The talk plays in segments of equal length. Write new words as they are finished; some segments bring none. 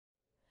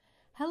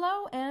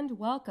Hello and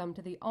welcome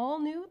to the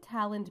all-new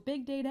Talend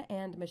Big Data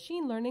and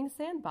Machine Learning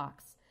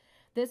Sandbox.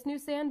 This new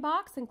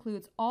sandbox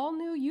includes all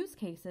new use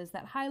cases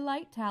that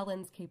highlight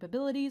Talend's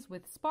capabilities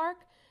with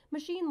Spark,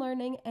 machine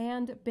learning,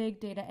 and big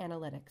data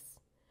analytics.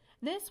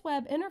 This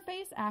web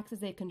interface acts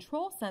as a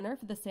control center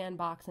for the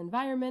sandbox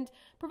environment,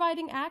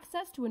 providing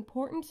access to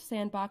important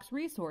sandbox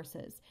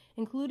resources,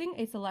 including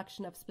a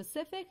selection of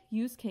specific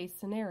use case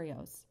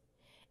scenarios.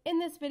 In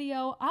this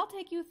video, I'll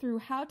take you through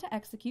how to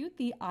execute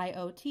the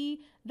IoT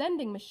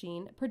vending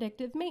machine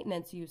predictive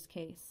maintenance use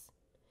case.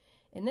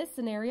 In this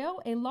scenario,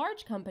 a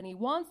large company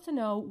wants to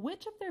know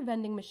which of their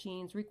vending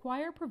machines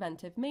require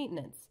preventive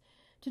maintenance.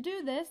 To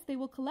do this, they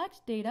will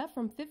collect data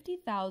from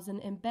 50,000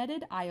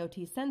 embedded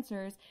IoT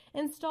sensors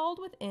installed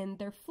within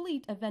their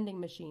fleet of vending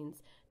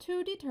machines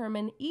to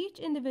determine each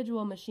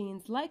individual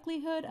machine's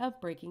likelihood of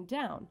breaking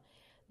down.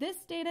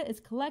 This data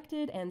is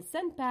collected and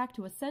sent back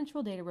to a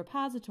central data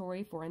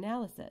repository for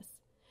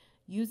analysis.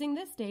 Using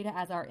this data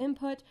as our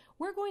input,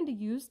 we're going to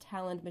use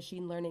Talend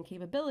machine learning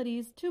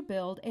capabilities to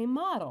build a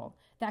model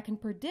that can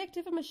predict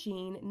if a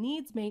machine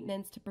needs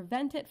maintenance to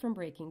prevent it from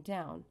breaking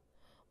down.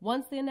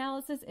 Once the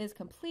analysis is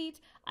complete,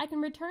 I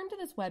can return to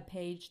this web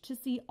page to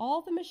see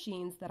all the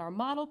machines that our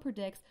model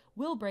predicts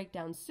will break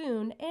down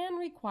soon and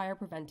require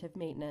preventive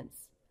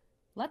maintenance.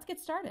 Let's get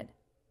started.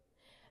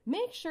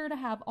 Make sure to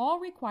have all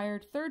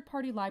required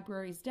third-party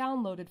libraries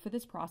downloaded for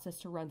this process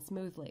to run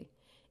smoothly.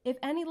 If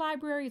any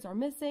libraries are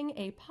missing,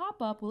 a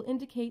pop-up will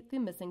indicate the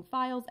missing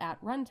files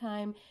at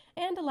runtime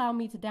and allow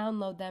me to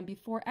download them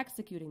before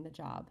executing the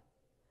job.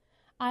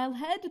 I'll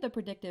head to the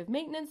Predictive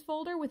Maintenance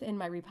folder within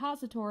my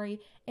repository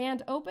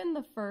and open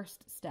the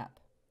first step.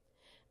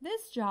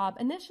 This job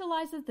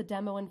initializes the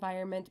demo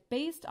environment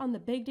based on the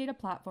big data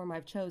platform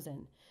I've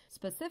chosen.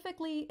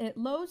 Specifically, it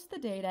loads the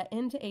data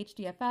into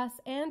HDFS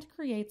and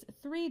creates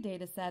 3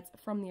 datasets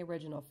from the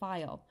original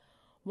file.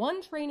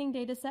 One training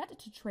dataset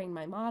to train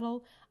my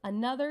model,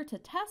 another to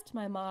test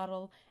my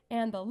model,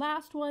 and the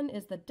last one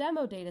is the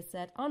demo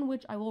dataset on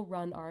which I will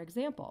run our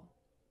example.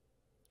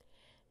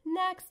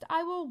 Next,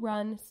 I will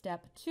run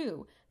step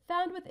 2,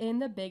 found within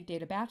the Big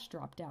Data Batch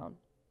dropdown.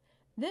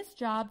 This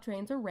job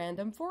trains a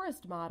random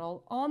forest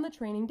model on the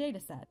training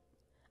dataset.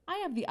 I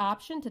have the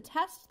option to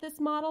test this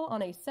model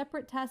on a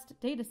separate test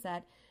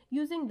dataset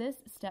using this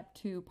Step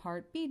 2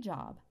 Part B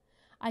job.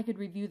 I could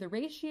review the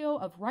ratio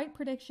of right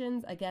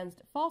predictions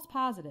against false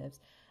positives,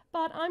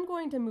 but I'm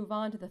going to move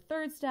on to the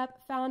third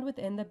step found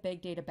within the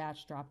Big Data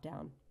Batch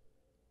dropdown.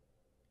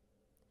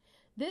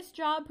 This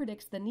job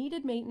predicts the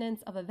needed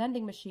maintenance of a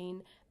vending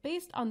machine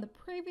based on the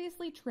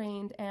previously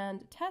trained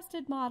and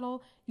tested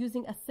model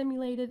using a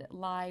simulated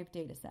live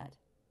dataset.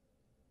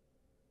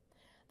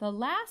 The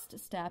last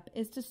step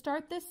is to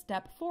start this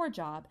Step 4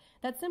 job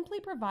that simply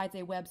provides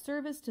a web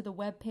service to the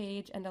web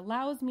page and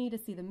allows me to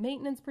see the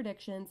maintenance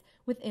predictions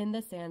within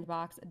the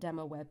Sandbox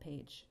demo web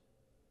page.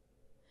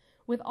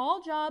 With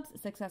all jobs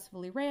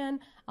successfully ran,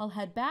 I'll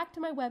head back to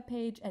my web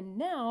page and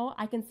now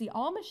I can see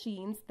all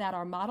machines that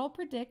our model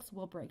predicts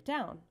will break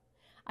down.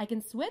 I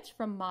can switch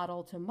from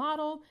model to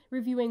model,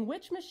 reviewing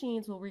which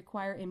machines will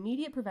require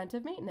immediate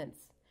preventive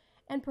maintenance.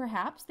 And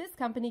perhaps this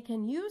company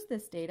can use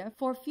this data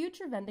for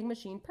future vending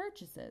machine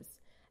purchases,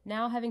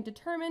 now having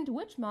determined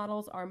which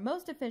models are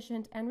most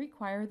efficient and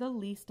require the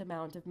least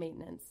amount of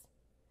maintenance.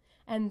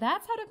 And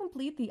that's how to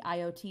complete the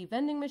IoT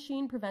vending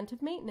machine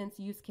preventive maintenance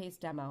use case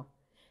demo.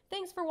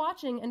 Thanks for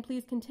watching, and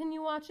please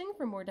continue watching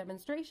for more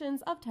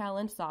demonstrations of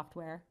Talend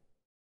software.